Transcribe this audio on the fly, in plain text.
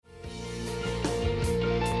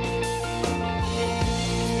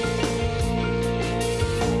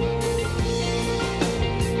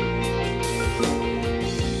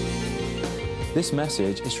This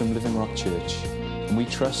message is from Living Rock Church, and we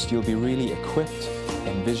trust you'll be really equipped,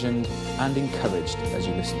 envisioned, and encouraged as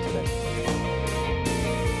you listen today.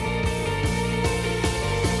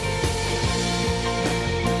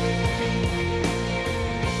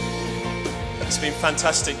 It's been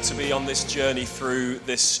fantastic to be on this journey through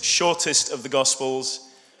this shortest of the Gospels.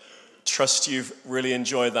 Trust you've really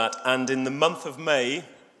enjoyed that. And in the month of May,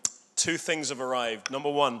 two things have arrived. Number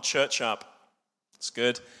one, Church App. It's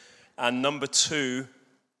good. And number two,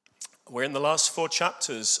 we're in the last 4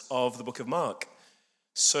 chapters of the book of Mark.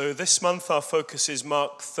 So this month our focus is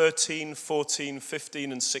Mark 13, 14,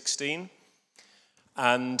 15, and 16.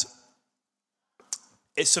 And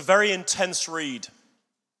it's a very intense read.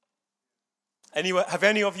 Anyway, have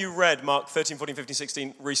any of you read Mark 13, 14, 15,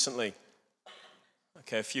 16 recently?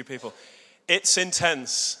 Okay, a few people. It's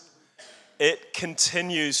intense. It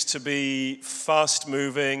continues to be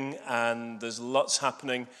fast-moving and there's lots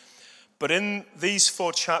happening. But in these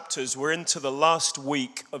 4 chapters, we're into the last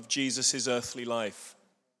week of Jesus' earthly life.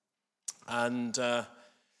 And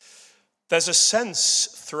there's a sense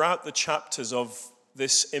throughout the chapters of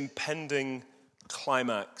this impending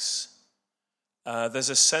climax.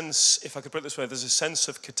 There's a sense, if I could put it this way, there's a sense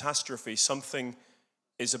of catastrophe. Something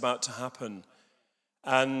is about to happen.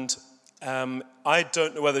 And I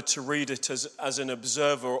don't know whether to read it as an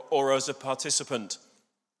observer or as a participant,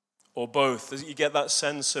 or both. You get that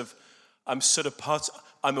sense of, I'm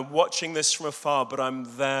watching this from afar, but I'm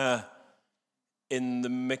there in the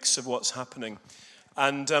mix of what's happening.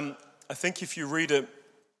 And I think if you read it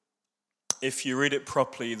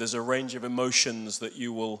properly, there's a range of emotions that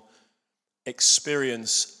you will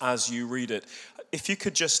experience as you read it. If you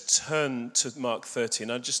could just turn to Mark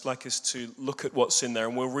 13, I'd just like us to look at what's in there,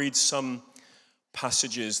 and we'll read some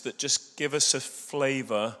passages that just give us a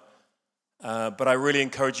flavor, but I really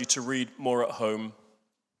encourage you to read more at home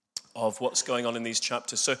of what's going on in these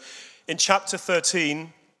chapters. So in chapter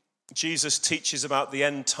 13, Jesus teaches about the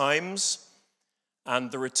end times and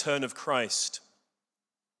the return of Christ.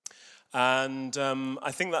 And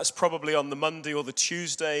I think that's probably on the Monday or the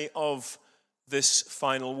Tuesday of this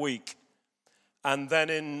final week. And then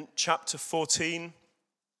in chapter 14,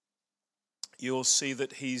 you'll see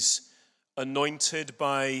that he's anointed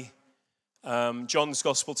by, John's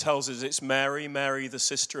gospel tells us it's Mary, the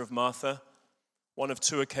sister of Martha. One of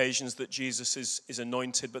 2 occasions that Jesus is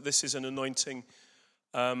anointed, but this is an anointing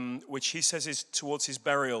which he says is towards his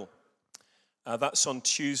burial. That's on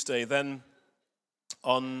Tuesday. Then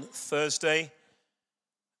on Thursday,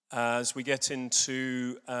 as we get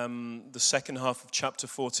into the second half of chapter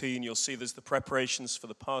 14, you'll see there's the preparations for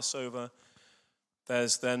the Passover.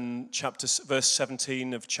 There's then verse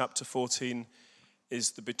 17 of chapter 14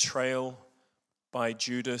 is the betrayal by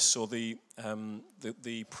Judas, or the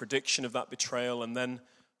prediction of that betrayal. And then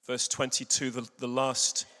verse 22, the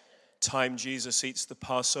last time Jesus eats the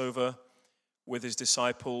Passover with his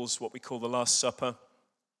disciples, what we call the Last Supper,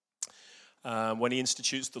 when he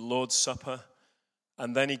institutes the Lord's Supper.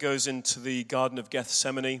 And then he goes into the Garden of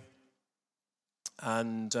Gethsemane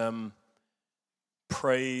and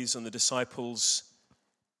prays, and the disciples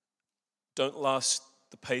don't last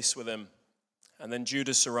the pace with him. And then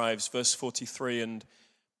Judas arrives, verse 43, and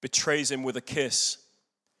betrays him with a kiss.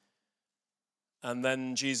 And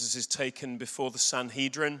then Jesus is taken before the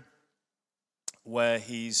Sanhedrin, where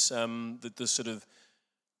he's the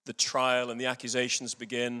trial and the accusations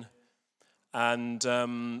begin.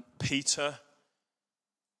 And Peter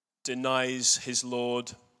denies his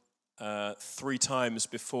Lord 3 times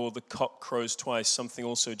before the cock crows twice, something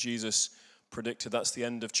also Jesus predicted. That's the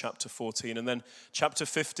end of chapter 14. And then chapter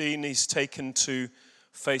 15, he's taken to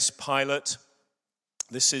face Pilate.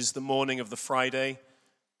 This is the morning of the Friday.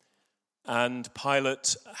 And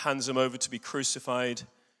Pilate hands him over to be crucified.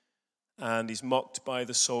 And he's mocked by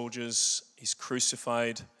the soldiers. He's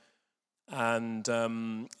crucified. And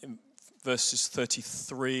in verses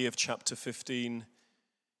 33 of chapter 15,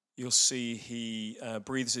 you'll see he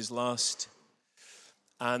breathes his last.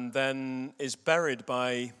 And then is buried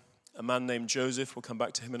by a man named Joseph. We'll come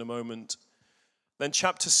back to him in a moment. Then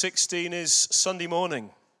chapter 16 is Sunday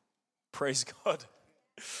morning. Praise God.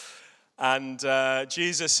 And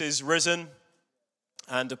Jesus is risen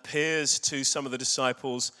and appears to some of the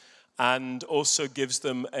disciples and also gives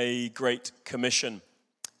them a great commission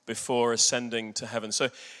before ascending to heaven. So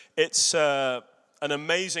it's an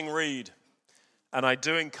amazing read. And I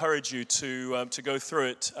do encourage you to go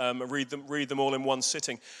through it, read them all in one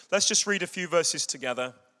sitting. Let's just read a few verses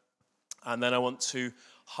together. And then I want to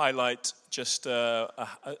highlight just a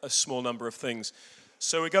small number of things.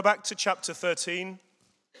 So we go back to chapter 13,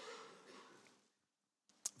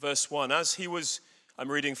 verse 1. As he was I'm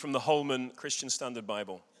reading from the Holman Christian Standard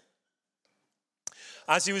Bible.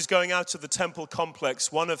 As he was going out of the temple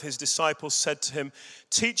complex, one of his disciples said to him,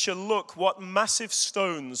 "Teacher, look, what massive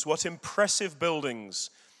stones, what impressive buildings."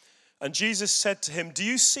 And Jesus said to him, "Do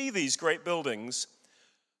you see these great buildings?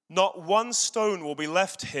 Not one stone will be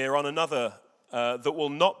left here on another that will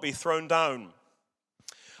not be thrown down."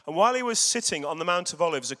 And while he was sitting on the Mount of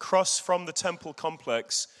Olives across from the temple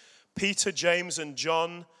complex, Peter, James, and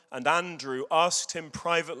John and Andrew asked him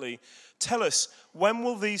privately, "Tell us, when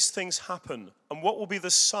will these things happen? And what will be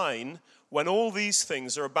the sign when all these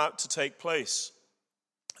things are about to take place?"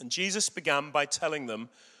 And Jesus began by telling them,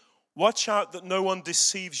 "Watch out that no one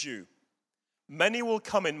deceives you. Many will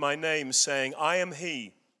come in my name, saying, 'I am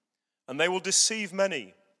he,' and they will deceive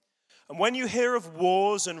many. And when you hear of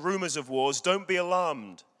wars and rumors of wars, don't be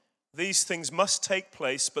alarmed. These things must take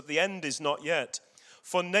place, but the end is not yet.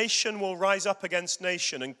 For nation will rise up against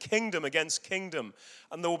nation, and kingdom against kingdom,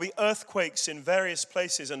 and there will be earthquakes in various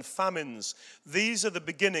places and famines. These are the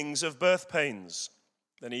beginnings of birth pains."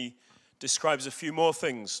 Then he describes a few more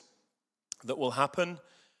things that will happen.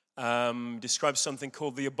 Describes something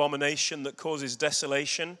called the abomination that causes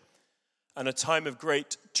desolation, and a time of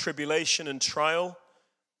great tribulation and trial.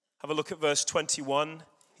 Have a look at verse 21.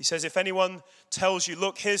 He says, "If anyone tells you,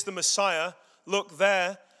 'Look, here's the Messiah, look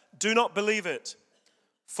there,' do not believe it.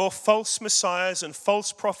 For false messiahs and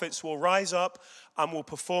false prophets will rise up and will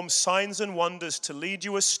perform signs and wonders to lead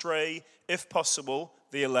you astray, if possible,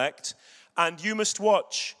 the elect. And you must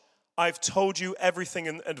watch. I've told you everything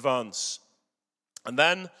in advance." And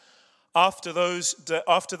then, after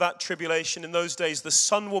that tribulation, in those days, the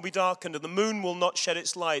sun will be darkened and the moon will not shed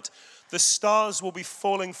its light. The stars will be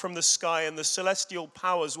falling from the sky and the celestial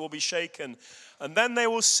powers will be shaken. And then they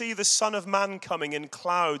will see the Son of Man coming in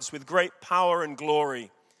clouds with great power and glory.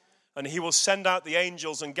 And he will send out the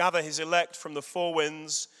angels and gather his elect from the four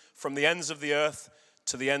winds, from the ends of the earth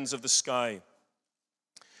to the ends of the sky.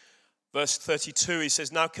 Verse 32, he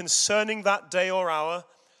says, "Now concerning that day or hour,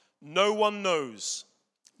 no one knows,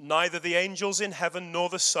 neither the angels in heaven nor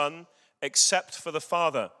the Son, except for the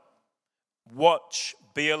Father. Watch,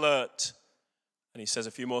 be alert." And he says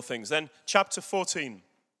a few more things. Then chapter 14.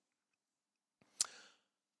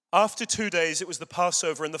 "After 2 days it was the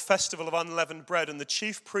Passover and the festival of unleavened bread, and the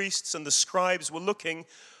chief priests and the scribes were looking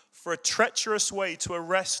for a treacherous way to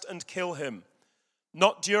arrest and kill him.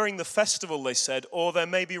 'Not during the festival,' they said, 'or there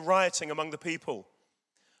may be rioting among the people.'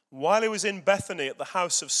 While he was in Bethany at the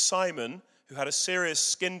house of Simon, who had a serious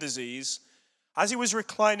skin disease, as he was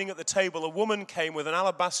reclining at the table, a woman came with an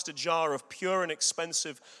alabaster jar of pure and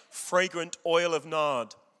expensive fragrant oil of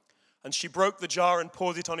nard, and she broke the jar and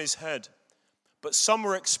poured it on his head. But some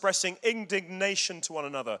were expressing indignation to one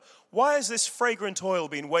another. 'Why has this fragrant oil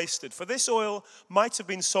been wasted? For this oil might have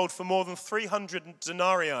been sold for more than 300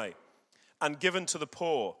 denarii and given to the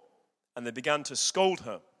poor.' And they began to scold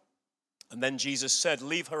her. And then Jesus said,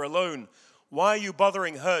 'Leave her alone. Why are you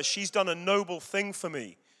bothering her? She's done a noble thing for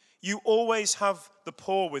me. You always have the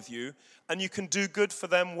poor with you, and you can do good for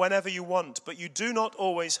them whenever you want, but you do not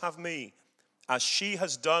always have me. As she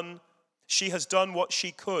has done what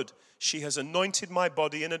she could. She has anointed my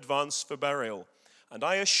body in advance for burial. And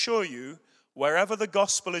I assure you, wherever the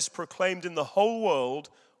gospel is proclaimed in the whole world,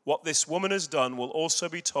 what this woman has done will also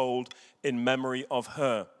be told in memory of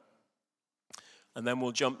her.'" And then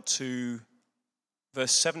we'll jump to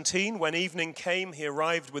verse 17. "When evening came, he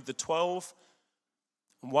arrived with the 12.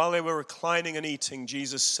 And while they were reclining and eating,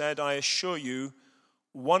 Jesus said, 'I assure you,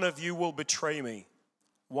 one of you will betray me,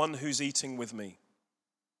 one who's eating with me.'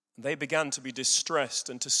 And they began to be distressed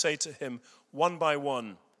and to say to him one by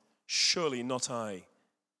one, 'Surely not I.'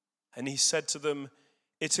 And he said to them,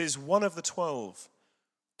 'It is one of the 12,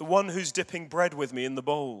 the one who's dipping bread with me in the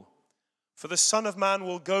bowl. For the Son of Man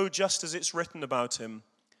will go just as it's written about him.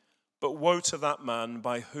 But woe to that man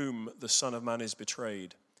by whom the Son of Man is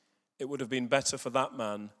betrayed. It would have been better for that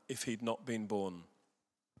man if he'd not been born.'"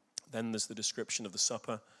 Then there's the description of the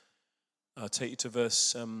supper. I'll take you to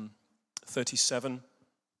verse 37.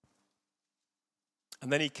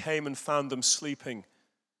 "And then he came and found them sleeping.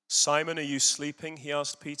 'Simon, are you sleeping?' he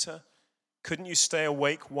asked Peter. 'Couldn't you stay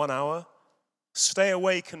awake 1 hour? Stay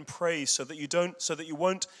awake and pray so that you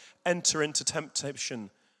won't enter into temptation.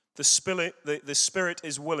 The spirit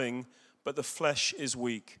is willing, but the flesh is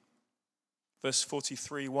weak.' Verse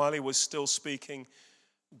 43, "While he was still speaking,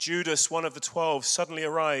 Judas, one of the 12, suddenly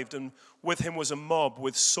arrived, and with him was a mob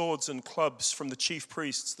with swords and clubs from the chief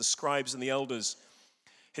priests, the scribes, and the elders.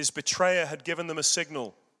 His betrayer had given them a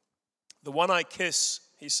signal. 'The one I kiss,'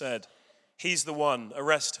 he said, 'he's the one.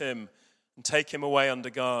 Arrest him and take him away under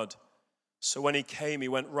guard.' So when he came, he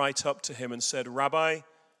went right up to him and said, "Rabbi,"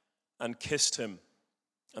 and kissed him.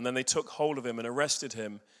 And then they took hold of him and arrested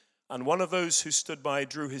him. And one of those who stood by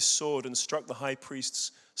drew his sword and struck the high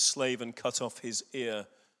priest's slave and cut off his ear.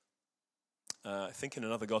 I think in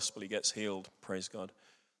another gospel he gets healed. Praise God.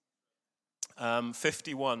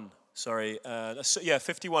 51.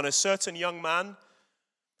 51. A certain young man,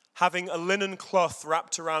 having a linen cloth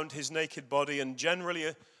wrapped around his naked body, and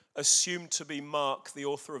generally assumed to be Mark, the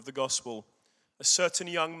author of the gospel. A certain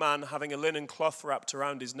young man, having a linen cloth wrapped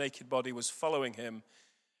around his naked body, was following him.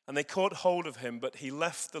 And they caught hold of him, but he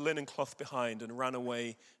left the linen cloth behind and ran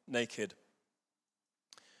away naked.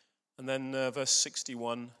 And then verse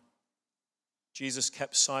 61, Jesus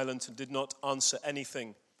kept silent and did not answer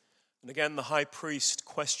anything. And again the high priest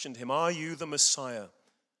questioned him, "Are you the Messiah,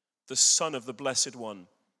 the Son of the Blessed One?"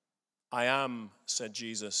 "I am," said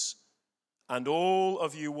Jesus. "And all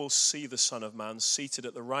of you will see the Son of Man seated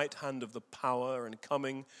at the right hand of the power and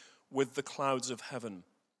coming with the clouds of heaven."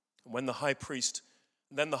 And then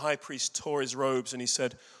the high priest tore his robes and he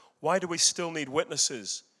said, "Why do we still need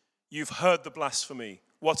witnesses? You've heard the blasphemy.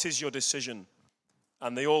 What is your decision?"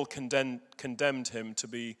 And they all condemned him to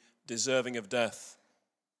be deserving of death.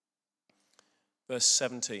 Verse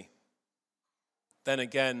 70. Then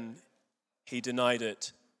again he denied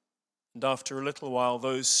it. And after a little while,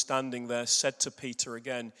 those standing there said to Peter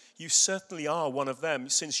again, "You certainly are one of them,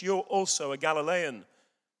 since you're also a Galilean."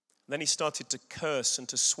 Then he started to curse and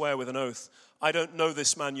to swear with an oath, "I don't know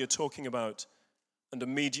this man you're talking about." And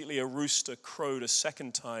immediately a rooster crowed a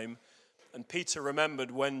second time. And Peter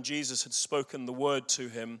remembered when Jesus had spoken the word to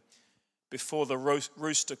him, "Before the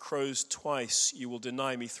rooster crows twice, you will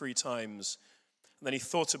deny me 3 times. And then he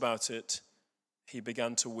thought about it. He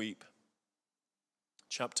began to weep.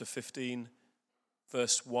 Chapter 15,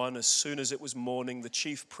 verse 1. As soon as it was morning, the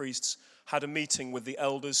chief priests had a meeting with the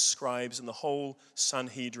elders, scribes, and the whole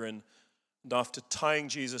Sanhedrin. And after tying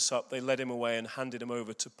Jesus up, they led him away and handed him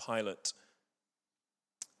over to Pilate.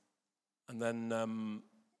 And then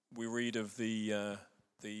we read of the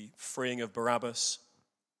freeing of Barabbas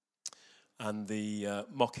and the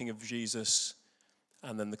mocking of Jesus,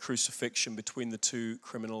 and then the crucifixion between the 2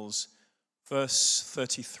 criminals. Verse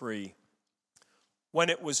 33. When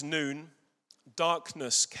it was noon,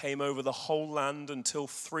 darkness came over the whole land until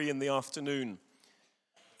 3 p.m.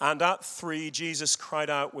 And at 3, Jesus cried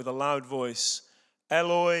out with a loud voice,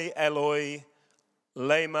 "Eloi, Eloi,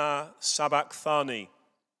 lema sabachthani,"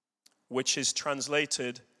 which is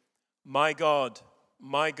translated, my God,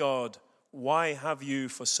 why have you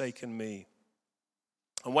forsaken me?"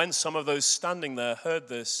 And when some of those standing there heard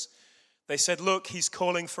this, they said, "Look, he's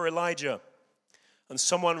calling for Elijah." And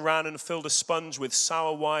someone ran and filled a sponge with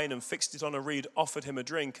sour wine and fixed it on a reed, offered him a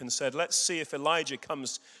drink, and said, "Let's see if Elijah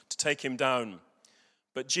comes to take him down."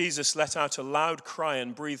 But Jesus let out a loud cry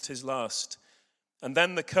and breathed his last. And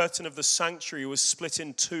then the curtain of the sanctuary was split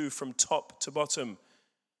in 2 from top to bottom.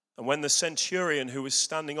 And when the centurion who was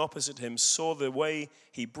standing opposite him saw the way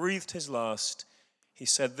he breathed his last, he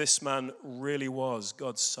said, "This man really was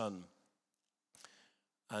God's son."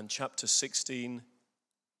 And chapter 16,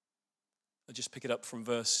 I'll just pick it up from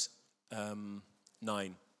verse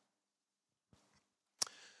 9.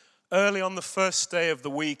 Early on the first day of the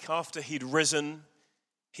week after he'd risen,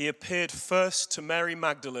 he appeared first to Mary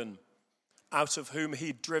Magdalene, out of whom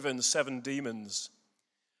he'd driven 7 demons.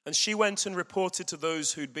 And she went and reported to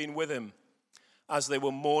those who'd been with him, as they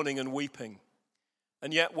were mourning and weeping.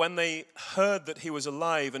 And yet when they heard that he was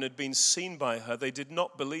alive and had been seen by her, they did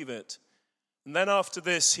not believe it. And then after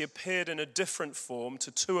this, he appeared in a different form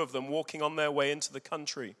to 2 of them walking on their way into the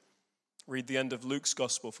country. Read the end of Luke's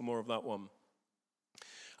gospel for more of that one.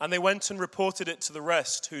 And they went and reported it to the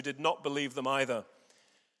rest, who did not believe them either.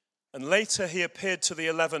 And later he appeared to the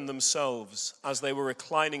 11 themselves as they were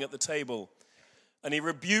reclining at the table. And he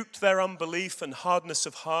rebuked their unbelief and hardness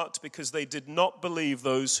of heart because they did not believe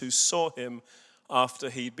those who saw him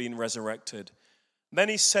after he'd been resurrected. Then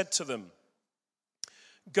he said to them,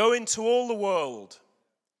 "Go into all the world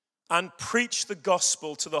and preach the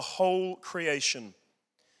gospel to the whole creation.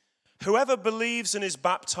 Whoever believes and is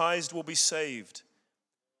baptized will be saved,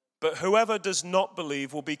 but whoever does not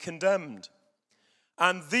believe will be condemned.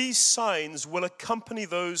 And these signs will accompany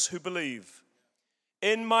those who believe.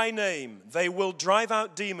 In my name they will drive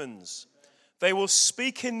out demons. They will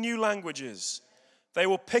speak in new languages. They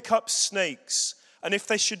will pick up snakes. And if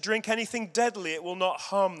they should drink anything deadly, it will not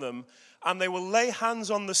harm them. And they will lay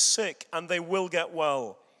hands on the sick, and they will get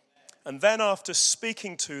well." And then after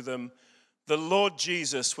speaking to them, the Lord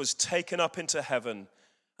Jesus was taken up into heaven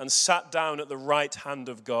and sat down at the right hand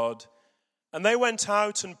of God. And they went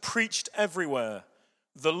out and preached everywhere,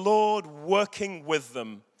 the Lord working with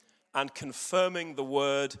them and confirming the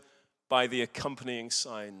word by the accompanying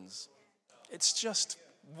signs. It's just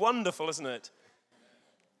wonderful, isn't it?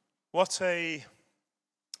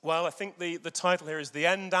 Well, I think the title here is The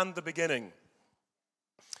End and the Beginning.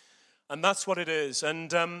 And that's what it is.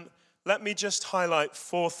 And let me just highlight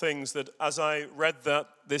 4 things that as I read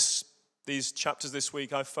these chapters this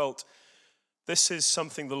week, I felt this is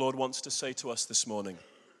something the Lord wants to say to us this morning.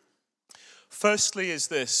 Firstly is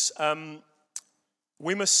this,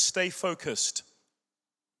 we must stay focused.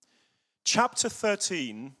 Chapter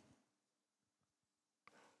 13,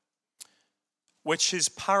 which is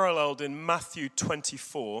paralleled in Matthew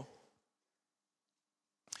 24,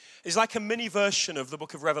 is like a mini version of the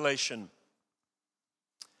book of Revelation.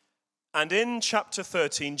 And in chapter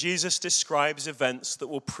 13, Jesus describes events that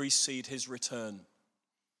will precede his return.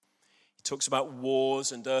 He talks about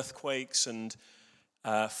wars and earthquakes and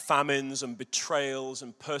famines and betrayals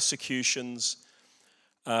and persecutions,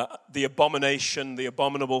 the abomination, the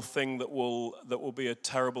abominable thing that will be a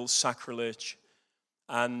terrible sacrilege,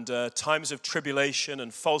 and times of tribulation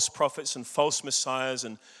and false prophets and false messiahs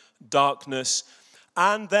and darkness.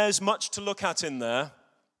 And there's much to look at in there.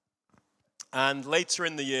 And later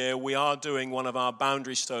in the year, we are doing one of our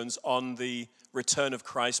boundary stones on the return of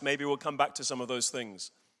Christ. Maybe we'll come back to some of those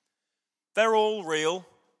things. They're all real.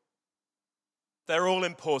 They're all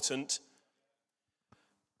important.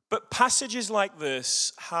 But passages like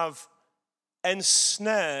this have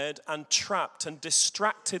ensnared and trapped and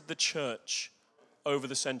distracted the church over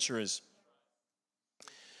the centuries.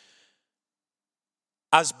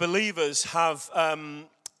 As believers have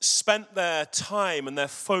spent their time and their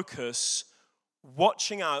focus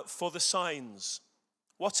watching out for the signs.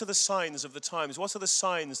 What are the signs of the times? What are the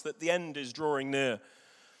signs that the end is drawing near?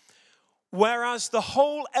 Whereas the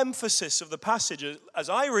whole emphasis of the passage, as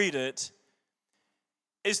I read it,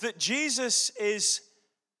 is that Jesus is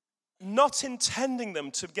not intending them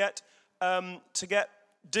to get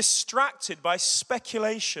distracted by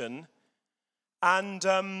speculation and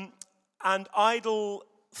idle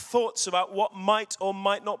thoughts about what might or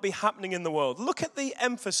might not be happening in the world. Look at the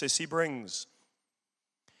emphasis he brings.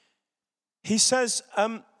 He says,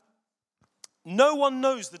 no one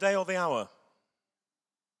knows the day or the hour.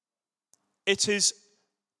 It is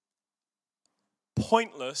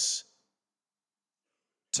pointless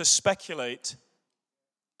to speculate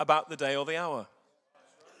about the day or the hour.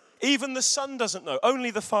 Even the Son doesn't know, only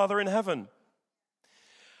the Father in heaven.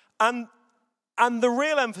 And the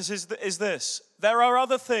real emphasis is this: there are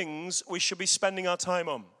other things we should be spending our time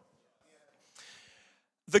on.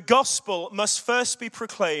 The gospel must first be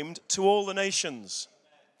proclaimed to all the nations.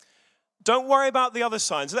 Don't worry about the other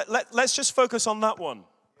signs. Let's just focus on that one.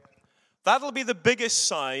 That'll be the biggest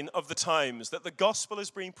sign of the times, that the gospel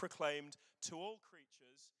is being proclaimed to all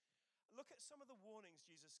creatures. Look at some of the warnings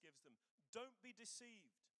Jesus gives them. Don't be deceived.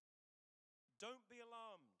 Don't be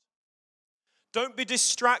alarmed. Don't be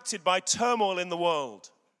distracted by turmoil in the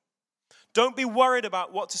world. Don't be worried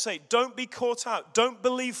about what to say. Don't be caught out. Don't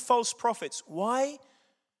believe false prophets. Why?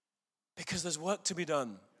 Because there's work to be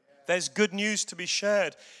done. There's good news to be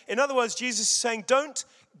shared. In other words, Jesus is saying, don't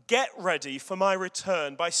get ready for my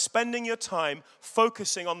return by spending your time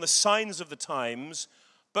focusing on the signs of the times,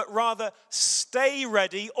 but rather stay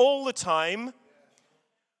ready all the time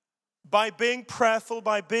by being prayerful,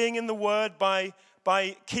 by being in the Word, by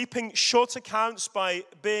keeping short accounts, by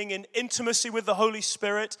being in intimacy with the Holy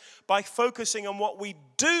Spirit, by focusing on what we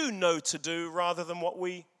do know to do rather than what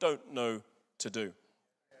we don't know to do.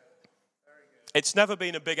 It's never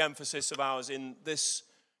been a big emphasis of ours in this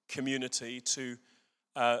community to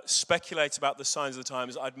speculate about the signs of the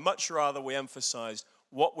times. I'd much rather we emphasize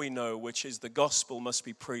what we know, which is the gospel must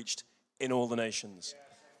be preached in all the nations.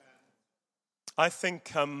 I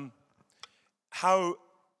think how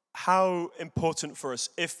important for us,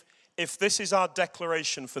 if this is our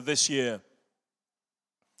declaration for this year,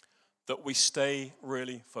 that we stay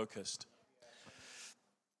really focused.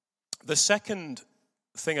 The second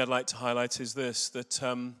thing I'd like to highlight is this, that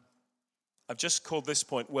I've just called this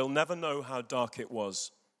point, we'll never know how dark it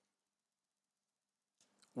was.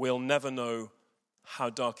 We'll never know how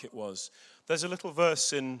dark it was. There's a little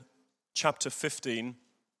verse in chapter 15.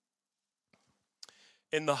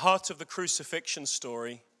 In the heart of the crucifixion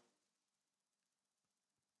story,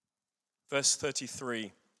 verse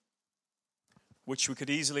 33, which we could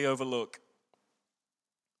easily overlook.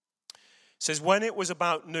 It says, when it was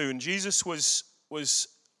about noon, Jesus was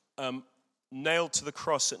nailed to the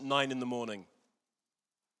cross at 9 a.m.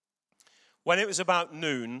 When it was about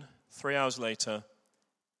noon, 3 hours later,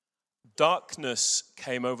 darkness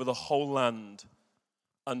came over the whole land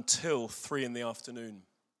until 3 in the afternoon.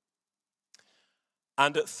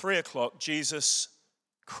 And at 3 o'clock, Jesus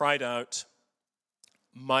cried out,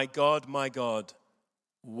 my God,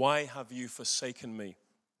 why have you forsaken me?"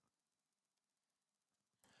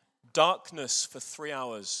 Darkness for 3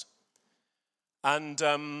 hours. And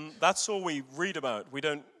that's all we read about. We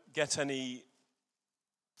don't get any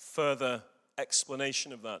further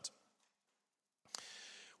explanation of that.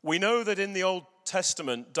 We know that in the Old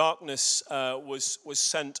Testament, darkness was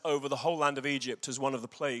sent over the whole land of Egypt as one of the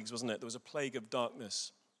plagues, wasn't it? There was a plague of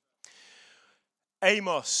darkness.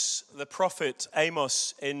 Amos, the prophet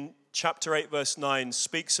Amos, in chapter 8, verse 9,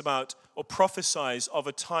 speaks about or prophesies of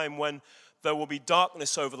a time when there will be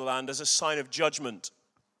darkness over the land as a sign of judgment.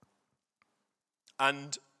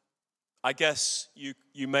 And I guess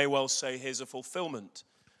you may well say here's a fulfillment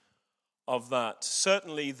of that.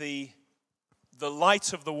 Certainly the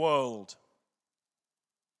light of the world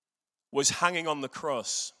was hanging on the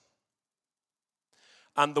cross,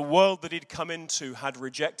 and the world that he'd come into had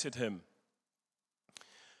rejected him.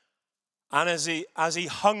 And as he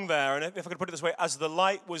hung there, and if I could put it this way, as the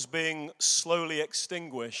light was being slowly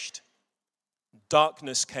extinguished,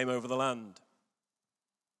 darkness came over the land.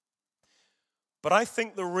 But I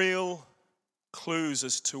think the real clues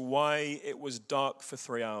as to why it was dark for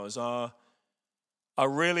 3 hours are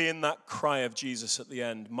really in that cry of Jesus at the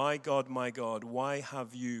end. My God, why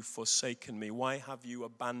have you forsaken me? Why have you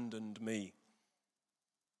abandoned me?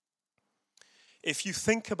 If you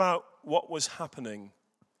think about what was happening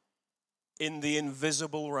in the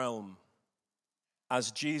invisible realm as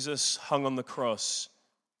Jesus hung on the cross,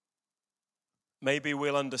 maybe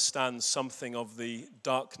we'll understand something of the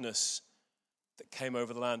darkness that came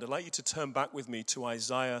over the land. I'd like you to turn back with me to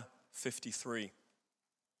Isaiah 53.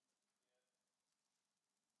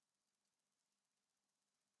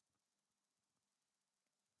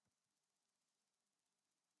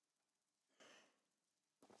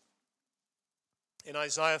 In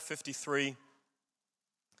Isaiah 53,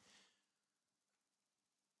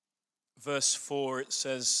 verse 4, it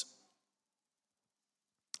says,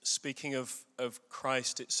 speaking of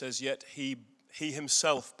Christ, it says, "Yet he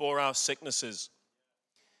himself bore our sicknesses.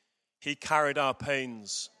 He carried our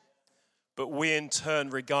pains. But we in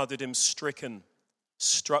turn regarded him stricken,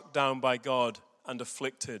 struck down by God, and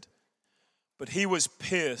afflicted. But he was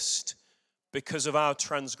pierced because of our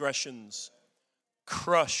transgressions,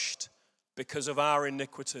 crushed because of our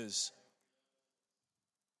iniquities.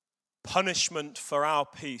 Punishment for our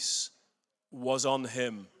peace was on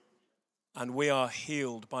him, and we are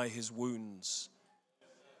healed by his wounds."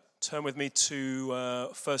 Turn with me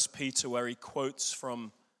to 1 Peter, where he quotes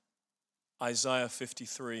from Isaiah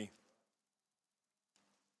 53.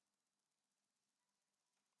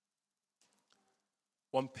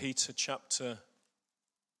 Peter chapter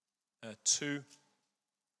 2.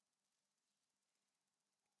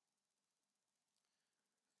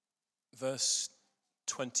 Verse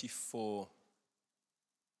 24.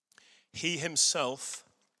 He himself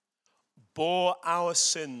bore our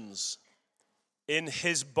sins in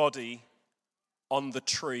his body on the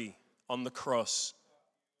tree, on the cross,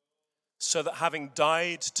 so that having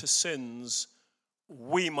died to sins,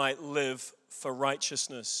 we might live for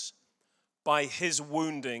righteousness. By his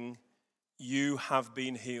wounding, you have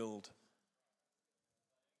been healed.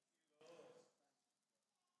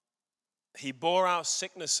 He bore our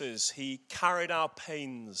sicknesses. He carried our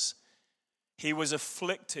pains. He was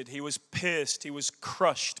afflicted. He was pierced. He was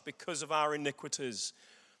crushed because of our iniquities.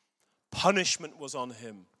 Punishment was on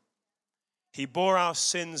him. He bore our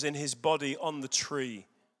sins in his body on the tree.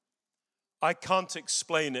 I can't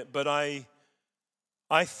explain it, but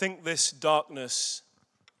I think this darkness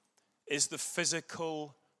is the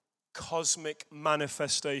physical, cosmic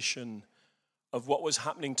manifestation of what was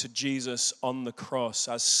happening to Jesus on the cross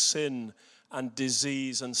as sin and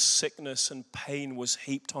disease and sickness and pain was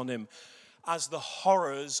heaped on him, as the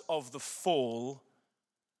horrors of the fall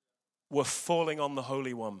were falling on the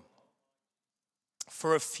Holy One.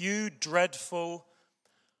 For a few dreadful,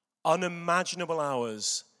 unimaginable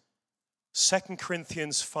hours, 2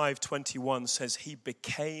 Corinthians 5:21 says he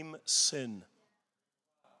became sin.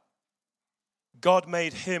 God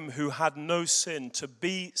made him who had no sin to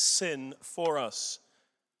be sin for us,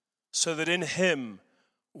 so that in him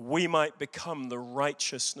we might become the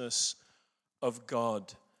righteousness of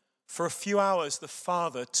God. For a few hours, the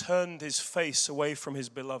Father turned his face away from his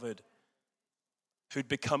beloved, who'd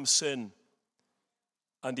become sin,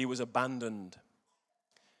 and he was abandoned.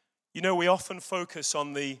 You know, we often focus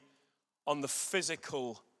on the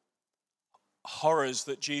physical horrors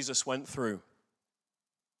that Jesus went through.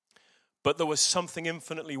 But there was something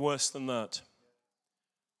infinitely worse than that.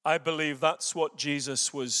 I believe that's what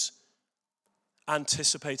Jesus was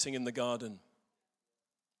anticipating in the garden.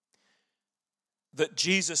 That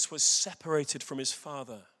Jesus was separated from his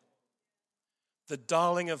Father. The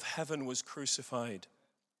darling of heaven was crucified.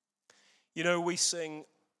 You know, we sing,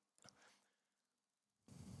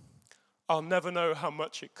 I'll never know how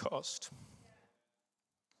much it cost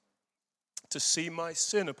to see my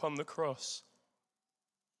sin upon the cross.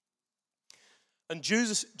 And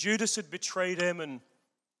Judas had betrayed him and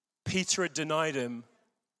Peter had denied him.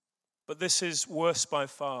 But this is worse by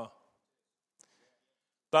far.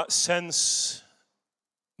 That sense,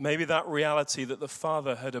 maybe that reality that the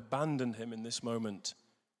Father had abandoned him in this moment.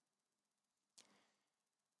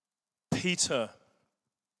 Peter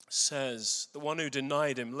says, the one who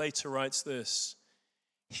denied him, later writes this,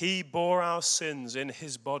 he bore our sins in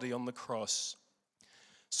his body on the cross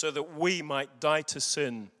so that we might die to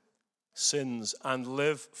sins, and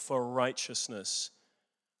live for righteousness.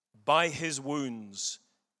 By his wounds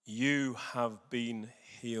you have been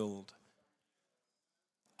healed.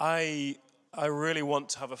 I really want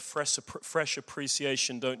to have a fresh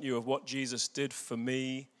appreciation, don't you, of what Jesus did for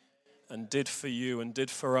me and did for you and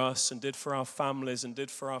did for us and did for our families and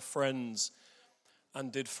did for our friends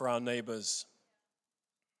and did for our neighbors.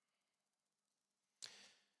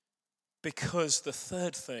 Because the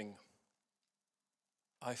third thing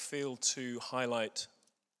I feel to highlight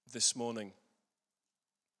this morning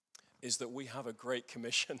is that we have a great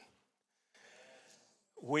commission.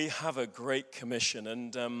 We have a great commission.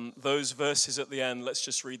 And those verses at the end, let's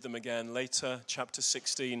just read them again. Later, chapter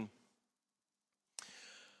 16.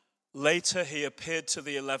 Later he appeared to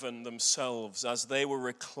the 11 themselves as they were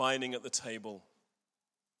reclining at the table.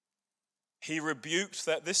 He rebuked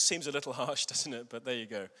that. This seems a little harsh, doesn't it? But there you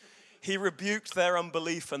go. He rebuked their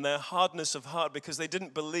unbelief and their hardness of heart because they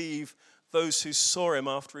didn't believe those who saw him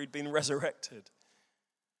after he'd been resurrected.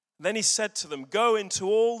 Then he said to them, go into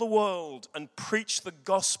all the world and preach the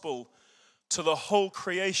gospel to the whole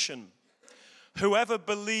creation. Whoever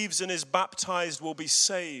believes and is baptized will be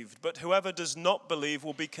saved, but whoever does not believe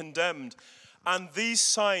will be condemned. And these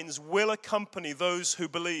signs will accompany those who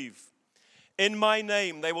believe. In my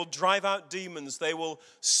name, they will drive out demons. They will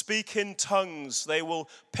speak in tongues. They will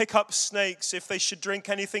pick up snakes. If they should drink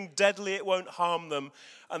anything deadly, it won't harm them.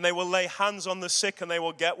 And they will lay hands on the sick and they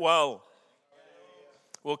will get well.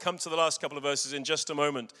 We'll come to the last couple of verses in just a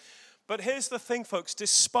moment. But here's the thing, folks.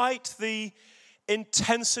 Despite the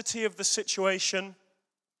intensity of the situation,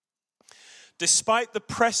 despite the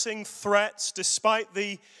pressing threats, despite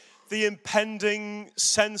the impending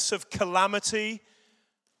sense of calamity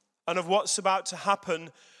and of what's about to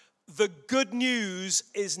happen, the good news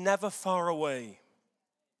is never far away.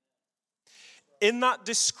 In that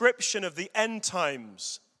description of the end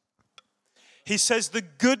times, he says the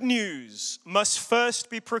good news must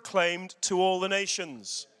first be proclaimed to all the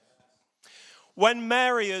nations. When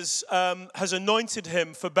Mary has anointed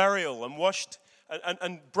him for burial and washed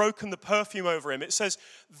and broken the perfume over him, it says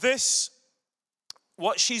this,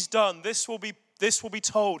 what she's done, this will be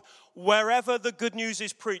told wherever the good news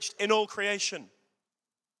is preached in all creation.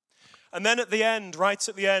 And then at the end, right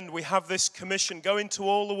at the end, we have this commission, go into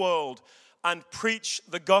all the world and preach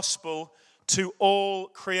the gospel to all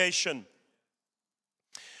creation.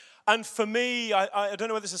 And for me, I don't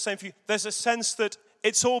know whether it's the same for you, there's a sense that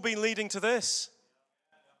it's all been leading to this.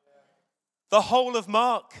 The whole of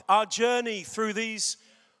Mark, our journey through these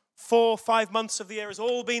 4 or 5 months of the year has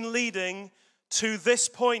all been leading to this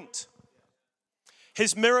point.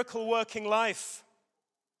 His miracle working life,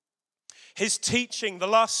 his teaching, the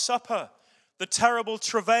Last Supper, the terrible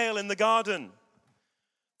travail in the garden,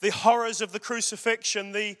 the horrors of the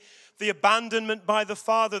crucifixion, the abandonment by the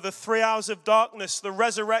Father, the 3 hours of darkness, the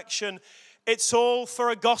resurrection. It's all for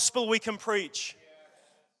a gospel we can preach.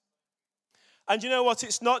 And you know what?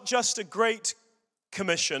 It's not just a great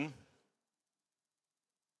commission.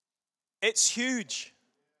 It's huge.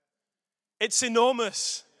 It's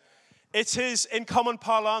enormous. It is, in common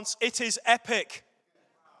parlance, it is epic.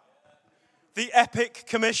 The epic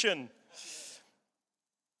commission.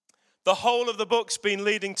 The whole of the book's been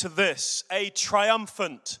leading to this, a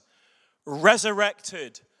triumphant,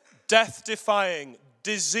 resurrected, death-defying,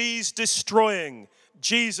 disease-destroying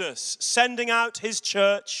Jesus sending out his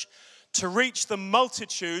church to reach the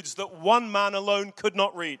multitudes that one man alone could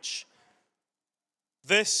not reach.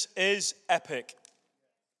 This is epic.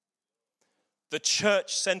 The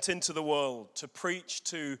church sent into the world to preach,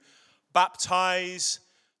 to baptize,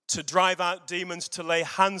 to drive out demons, to lay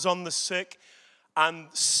hands on the sick, and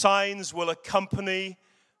signs will accompany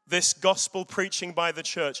this gospel preaching by the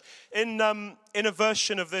church. In a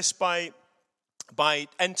version of this by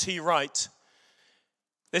N.T. Wright,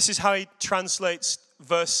 This is how he translates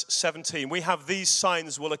verse 17. We have these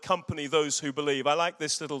signs will accompany those who believe. I like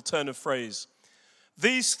this little turn of phrase.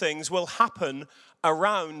 These things will happen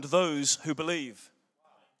around those who believe.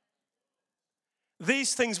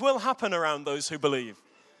 These things will happen around those who believe.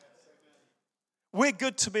 We're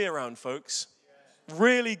good to be around, folks.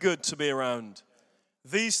 Really good to be around.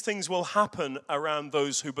 These things will happen around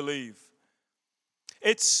those who believe.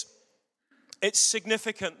 It's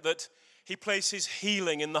significant that he places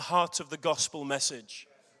healing in the heart of the gospel message.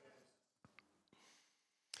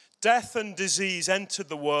 Death and disease entered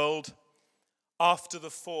the world after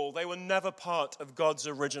the fall. They were never part of God's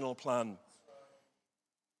original plan.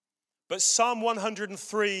 But Psalm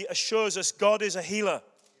 103 assures us God is a healer.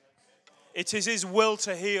 It is his will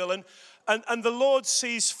to heal. And the Lord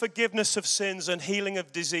sees forgiveness of sins and healing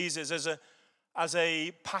of diseases as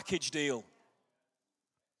a package deal.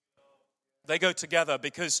 They go together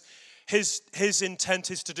because his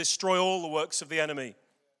intent is to destroy all the works of the enemy.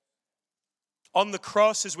 On the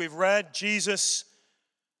cross, as we've read, Jesus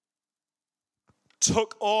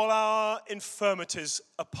took all our infirmities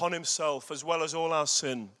upon himself as well as all our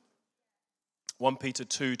sin. 1 Peter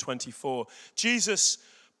 2:24. Jesus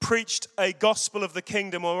preached a gospel of the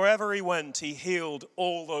kingdom. Wherever he went, he healed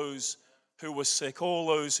all those who were sick, all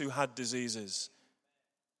those who had diseases.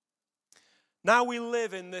 Now we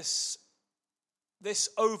live in this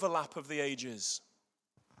overlap of the ages,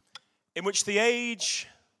 in which the age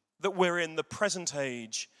that we're in, the present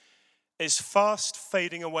age, is fast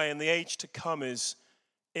fading away, and the age to come is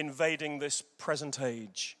invading this present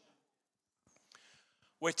age.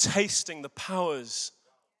 We're tasting the powers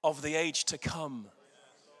of the age to come.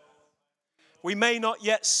 We may not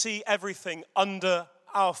yet see everything under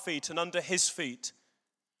our feet and under his feet,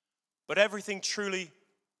 but everything truly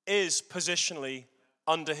is positionally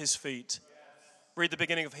under his feet. Read the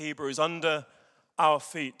beginning of Hebrews, under our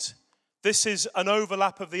feet. This is an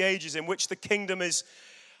overlap of the ages in which the kingdom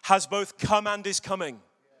has both come and is coming.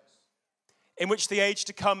 In which the age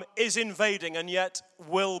to come is invading and yet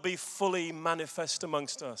will be fully manifest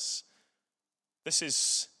amongst us. This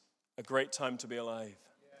is a great time to be alive.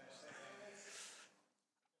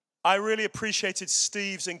 I really appreciated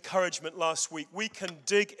Steve's encouragement last week. We can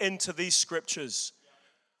dig into these scriptures.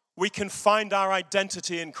 We can find our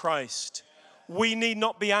identity in Christ. We need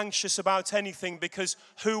not be anxious about anything because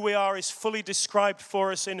who we are is fully described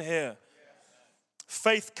for us in here.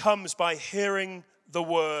 Faith comes by hearing the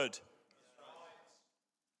word.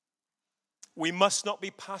 We must not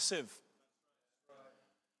be passive.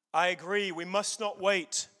 I agree, we must not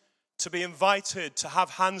wait to be invited, to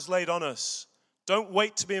have hands laid on us. Don't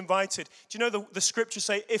wait to be invited. Do you know the scriptures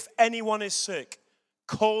say, if anyone is sick,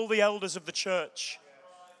 call the elders of the church.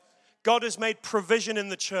 God has made provision in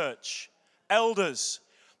the church. Elders.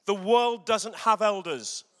 The world doesn't have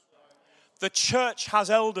elders. The church has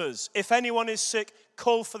elders. If anyone is sick,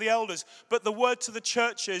 call for the elders. But the word to the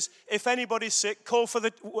church is, if anybody's sick, call for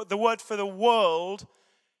the word for the world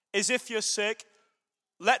is, if you're sick,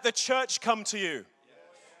 let the church come to you.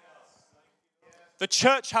 The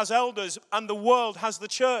church has elders and the world has the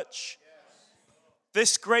church.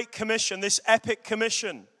 This great commission, this epic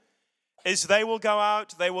commission, is they will go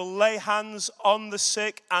out, they will lay hands on the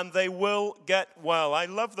sick, and they will get well. I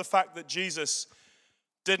love the fact that Jesus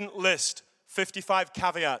didn't list 55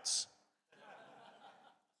 caveats.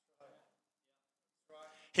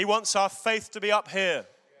 He wants our faith to be up here.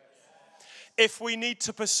 If we need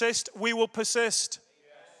to persist, we will persist.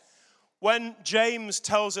 When James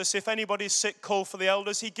tells us if anybody's sick, call for the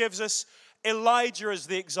elders, he gives us Elijah as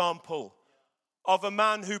the example of a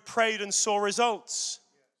man who prayed and saw results.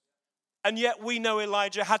 And yet we know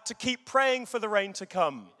Elijah had to keep praying for the rain to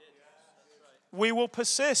come. We will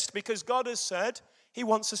persist because God has said he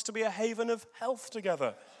wants us to be a haven of health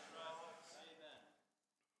together.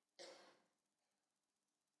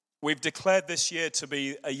 We've declared this year to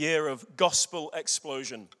be a year of gospel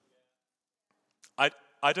explosion.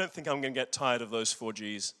 I don't think I'm going to get tired of those 4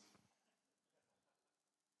 Gs.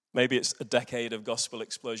 Maybe it's a decade of gospel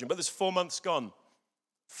explosion, but there's 4 months gone.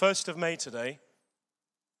 1st of May today.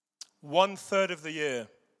 1/3 of the year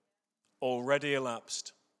already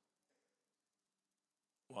elapsed.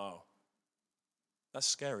 Wow. That's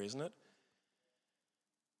scary, isn't it?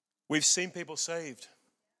 We've seen people saved,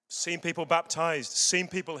 seen people baptized, seen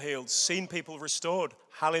people healed, seen people restored.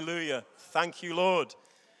 Hallelujah. Thank you, Lord.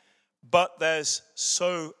 But there's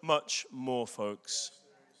so much more, folks.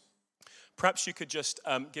 Perhaps you could just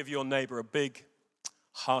give your neighbor a big,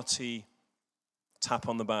 hearty tap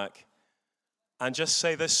on the back. And just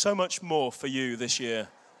say, there's so much more for you this year.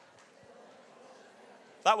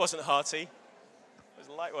 That wasn't hearty. It was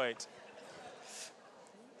lightweight.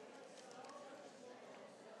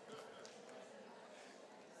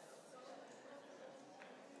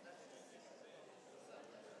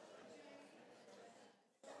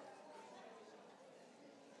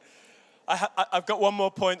 I've got one more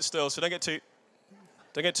point still, so don't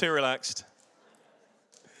get too relaxed.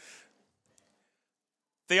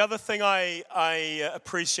 The other thing I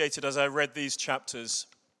appreciated as I read these chapters,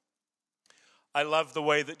 I love the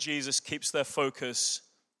way that Jesus keeps their focus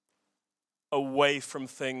away from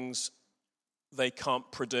things they can't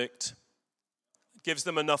predict. Gives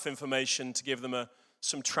them enough information to give them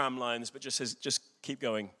some tram lines, but just says, just keep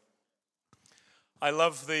going. I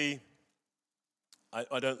don't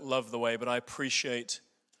love the way, but I appreciate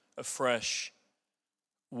afresh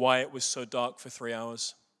why it was so dark for 3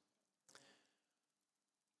 hours.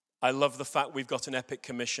 I love the fact we've got an epic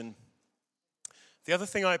commission. The other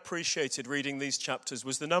thing I appreciated reading these chapters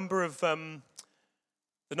was the number of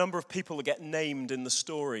people that get named in the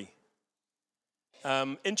story.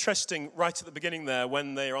 Interesting, right at the beginning there,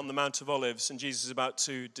 when they're on the Mount of Olives and Jesus is about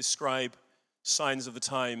to describe signs of the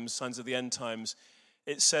times, signs of the end times,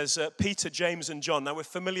 it says Peter, James, and John. Now, we're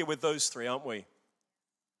familiar with those three, aren't we?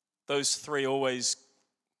 Those three always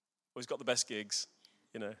got the best gigs,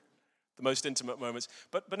 the most intimate moments.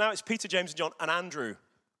 But now it's Peter, James, and John, and Andrew.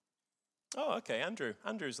 Oh, okay, Andrew.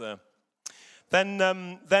 Andrew's there. Then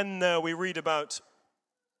we read about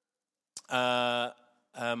a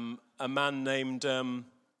man named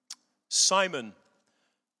Simon,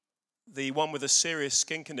 the one with a serious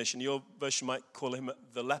skin condition. Your version might call him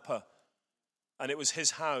the leper. And it was his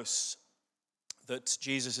house that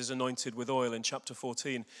Jesus is anointed with oil in chapter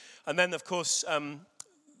 14. And then, of course,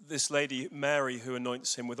 this lady, Mary, who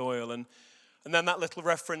anoints him with oil. And then that little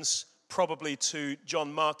reference probably to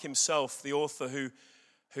John Mark himself, the author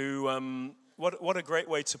who what a great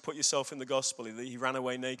way to put yourself in the gospel. He ran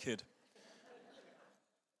away naked.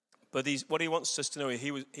 But what he wants us to know,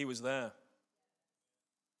 he was there.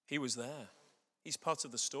 He was there. He's part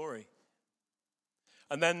of the story.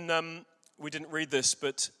 And then we didn't read this,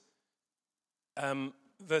 but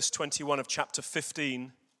verse 21 of chapter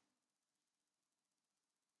 15.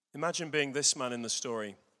 Imagine being this man in the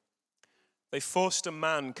story. They forced a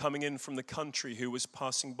man coming in from the country who was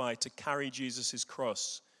passing by to carry Jesus'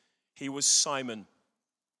 cross. He was Simon,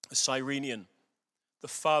 a Cyrenian, the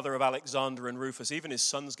father of Alexander and Rufus. Even his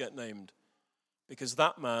sons get named because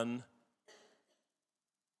that man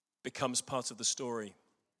becomes part of the story,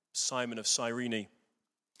 Simon of Cyrene.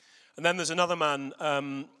 And then there's another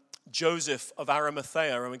man, Joseph of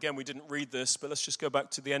Arimathea. And again, we didn't read this, but let's just go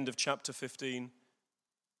back to the end of chapter 15.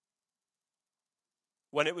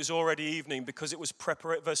 When it was already evening, because it was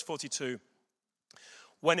verse 42.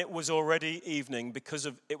 When it was already evening, because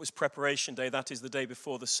it was preparation day, that is the day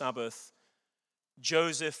before the Sabbath,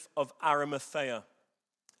 Joseph of Arimathea,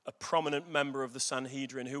 a prominent member of the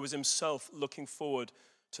Sanhedrin, who was himself looking forward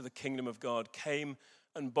to the kingdom of God, came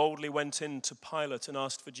and boldly went in to Pilate and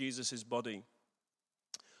asked for Jesus' body.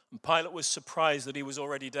 And Pilate was surprised that he was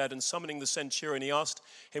already dead, and summoning the centurion, he asked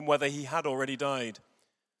him whether he had already died.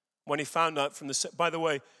 When he found out by the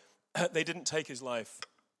way, they didn't take his life.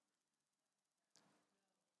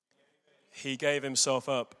 He gave himself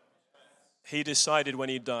up. He decided when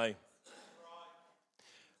he'd die.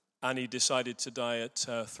 And he decided to die at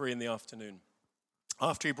 3 p.m.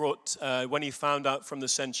 After when he found out from the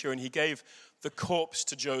centurion, he gave the corpse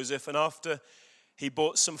to Joseph, and after he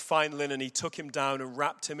bought some fine linen, he took him down and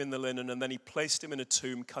wrapped him in the linen, and then he placed him in a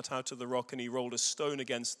tomb cut out of the rock, and he rolled a stone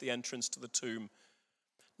against the entrance to the tomb.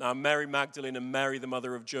 Now, Mary Magdalene and Mary, the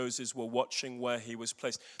mother of Joseph, were watching where he was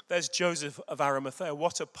placed. There's Joseph of Arimathea.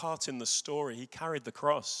 What a part in the story. He carried the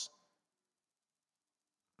cross.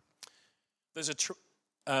 There's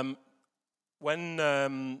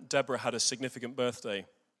when Deborah had a significant birthday,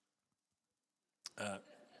 I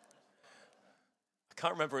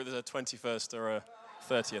can't remember if it was a 21st or a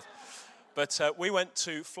 30th, but we went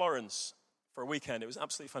to Florence for a weekend. It was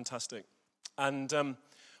absolutely fantastic. And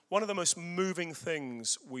one of the most moving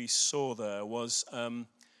things we saw there was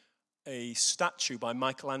a statue by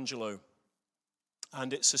Michelangelo.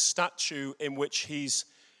 And it's a statue in which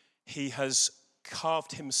he has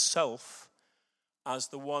carved himself as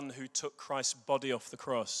the one who took Christ's body off the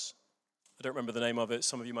cross. I don't remember the name of it.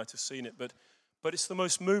 Some of you might have seen it. But it's the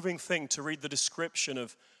most moving thing to read the description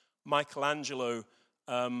of Michelangelo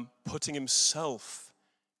putting himself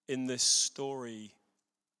in this story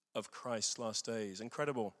of Christ's last days.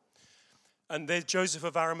 Incredible. And there's Joseph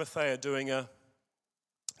of Arimathea doing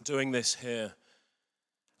this here.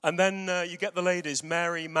 And then you get the ladies,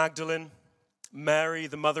 Mary Magdalene, Mary,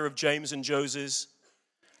 the mother of James and Joses,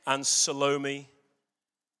 and Salome,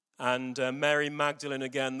 and Mary Magdalene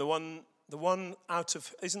again. The one out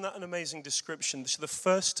of, isn't that an amazing description? The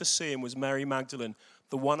first to see him was Mary Magdalene,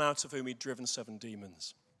 the one out of whom he'd driven 7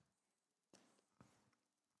 demons.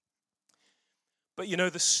 But you know,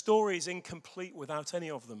 the story is incomplete without any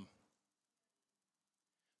of them.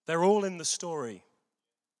 They're all in the story.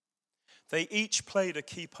 They each played a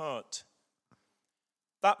key part.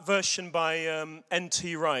 That version by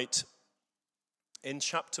N.T. Wright in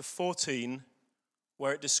chapter 14,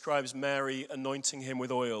 where it describes Mary anointing him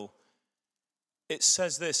with oil, it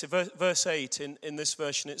says this, verse 8 in this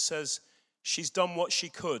version, it says, she's done what she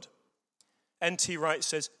could. N.T. Wright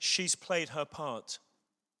says, she's played her part.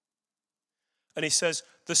 And he says,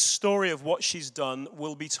 the story of what she's done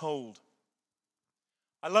will be told.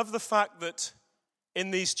 I love the fact that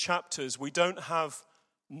in these chapters, we don't have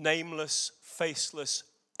nameless, faceless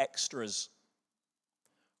extras.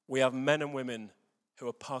 We have men and women who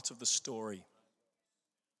are part of the story.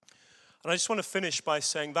 And I just want to finish by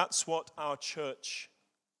saying that's what our church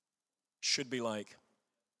should be like.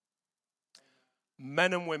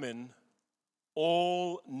 Men and women,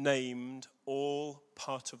 all named, all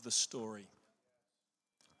part of the story.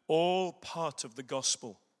 All part of the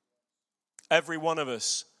gospel. Every one of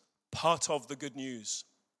us, part of the good news.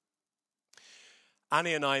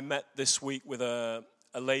 Annie and I met this week with a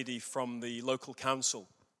lady from the local council.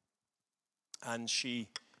 And she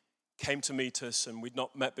came to meet us, and we'd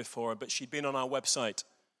not met before, but she'd been on our website.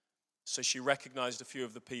 So she recognized a few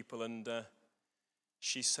of the people, and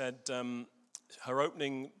she said her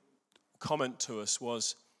opening comment to us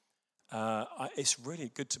was, it's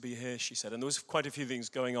really good to be here, she said. And there was quite a few things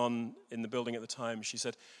going on in the building at the time. She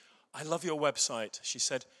said, I love your website. She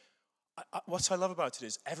said, what I love about it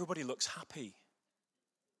is everybody looks happy.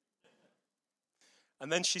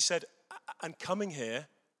 And then she said, and coming here,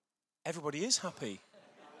 everybody is happy.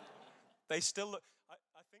 They still look, I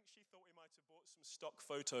think she thought we might have bought some stock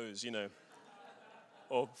photos, you know,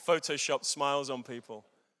 or photoshopped smiles on people.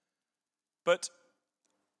 But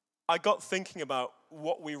I got thinking about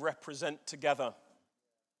what we represent together.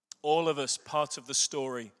 All of us part of the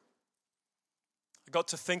story. I got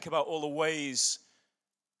to think about all the ways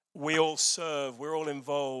we all serve, we're all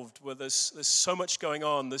involved, where there's so much going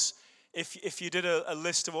on. If you did a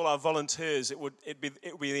list of all our volunteers, it would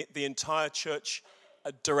be the entire church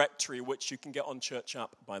directory, which you can get on Church App,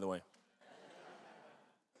 by the way.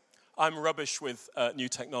 I'm rubbish with new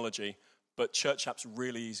technology, but Church App's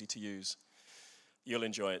really easy to use. You'll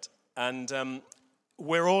enjoy it. And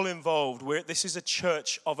we're all involved. This is a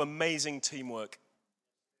church of amazing teamwork.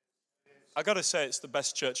 I got to say, it's the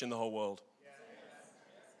best church in the whole world.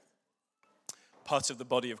 Part of the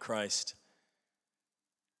body of Christ.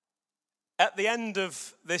 At the end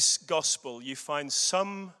of this gospel, you find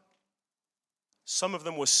some of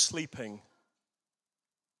them were sleeping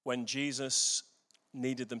when Jesus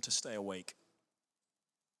needed them to stay awake.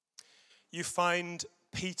 You find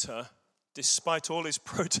Peter, despite all his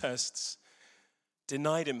protests,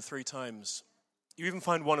 denied him 3 times. You even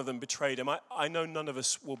find one of them betrayed him. I know none of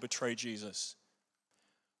us will betray Jesus.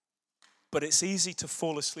 But it's easy to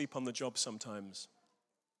fall asleep on the job sometimes.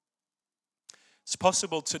 It's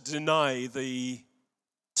possible to deny the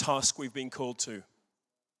task we've been called to,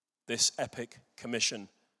 this epic commission.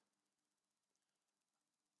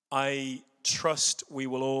 I trust we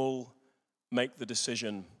will all make the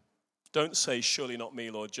decision. Don't say, surely not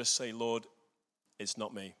me, Lord. Just say, Lord, it's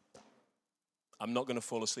not me. I'm not going to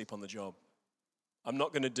fall asleep on the job. I'm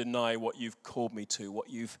not going to deny what you've called me to, what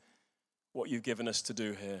you've given us to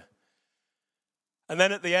do here. And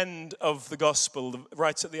then at the end of the gospel,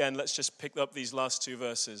 right at the end, let's just pick up these last 2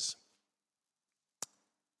 verses.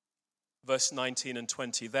 Verse 19 and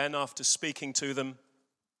 20. Then after speaking to them,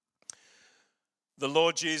 the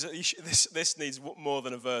Lord Jesus, this needs more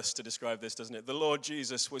than a verse to describe this, doesn't it? The Lord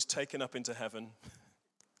Jesus was taken up into heaven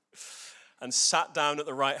and sat down at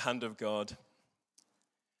the right hand of God.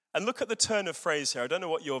 And look at the turn of phrase here. I don't know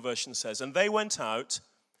what your version says. And they went out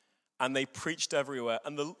and they preached everywhere.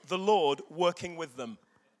 And the Lord working with them.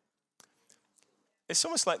 It's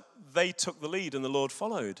almost like they took the lead and the Lord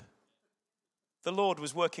followed. The Lord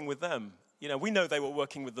was working with them. You know, we know they were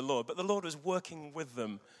working with the Lord, but the Lord was working with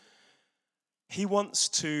them. He wants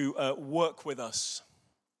to work with us.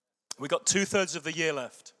 We've got 2/3 of the year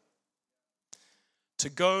left. To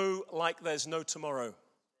go like there's no tomorrow.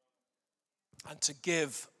 And to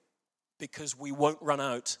give because we won't run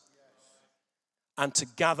out. And to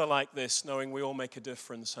gather like this, knowing we all make a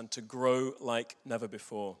difference, and to grow like never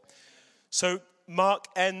before. So Mark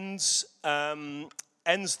ends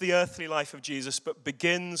the earthly life of Jesus, but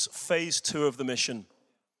begins phase 2 of the mission.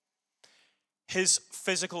 His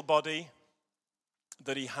physical body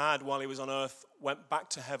that he had while he was on earth went back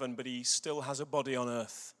to heaven, but he still has a body on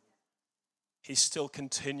earth. He's still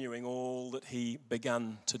continuing all that he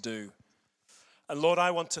began to do. And Lord,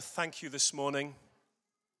 I want to thank you this morning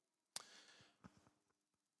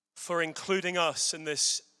for including us in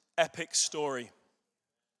this epic story,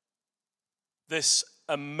 this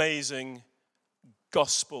amazing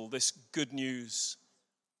gospel, this good news.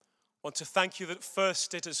 I want to thank you that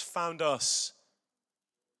first it has found us.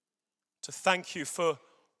 To thank you for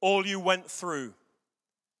all you went through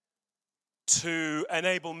to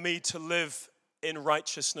enable me to live in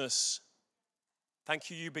righteousness.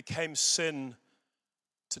 Thank you, you became sin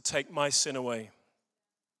to take my sin away.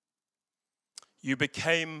 You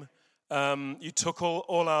became, you took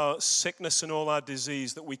all our sickness and all our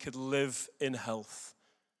disease that we could live in health.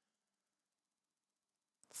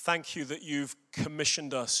 Thank you that you've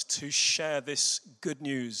commissioned us to share this good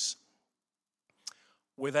news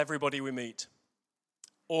with everybody we meet,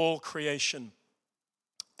 all creation,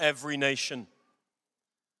 every nation.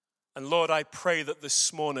 And Lord, I pray that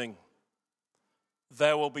this morning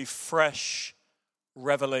there will be fresh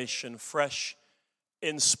revelation, fresh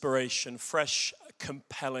inspiration, fresh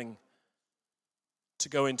compelling to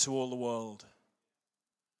go into all the world.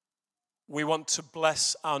 We want to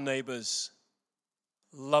bless our neighbors,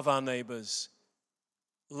 love our neighbors,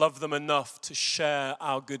 love them enough to share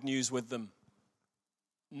our good news with them,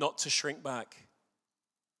 not to shrink back.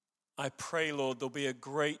 I pray, Lord, there'll be a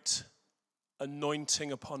great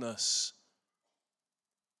anointing upon us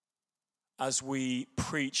as we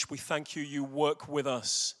preach. We thank you, you work with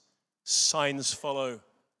us. Signs follow.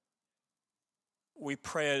 We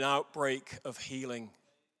pray an outbreak of healing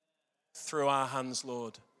through our hands,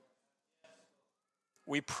 Lord.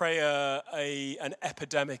 We pray an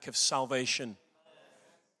epidemic of salvation.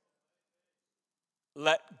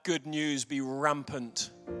 Let good news be rampant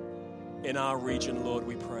in our region, Lord,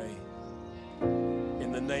 we pray.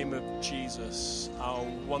 In the name of Jesus, our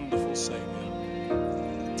wonderful Savior. Amen.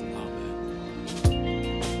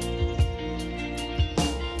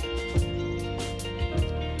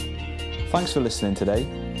 Thanks for listening today.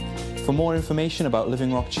 For more information about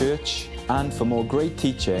Living Rock Church and for more great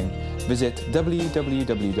teaching, visit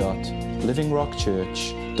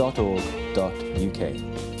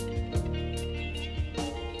www.livingrockchurch.org.uk.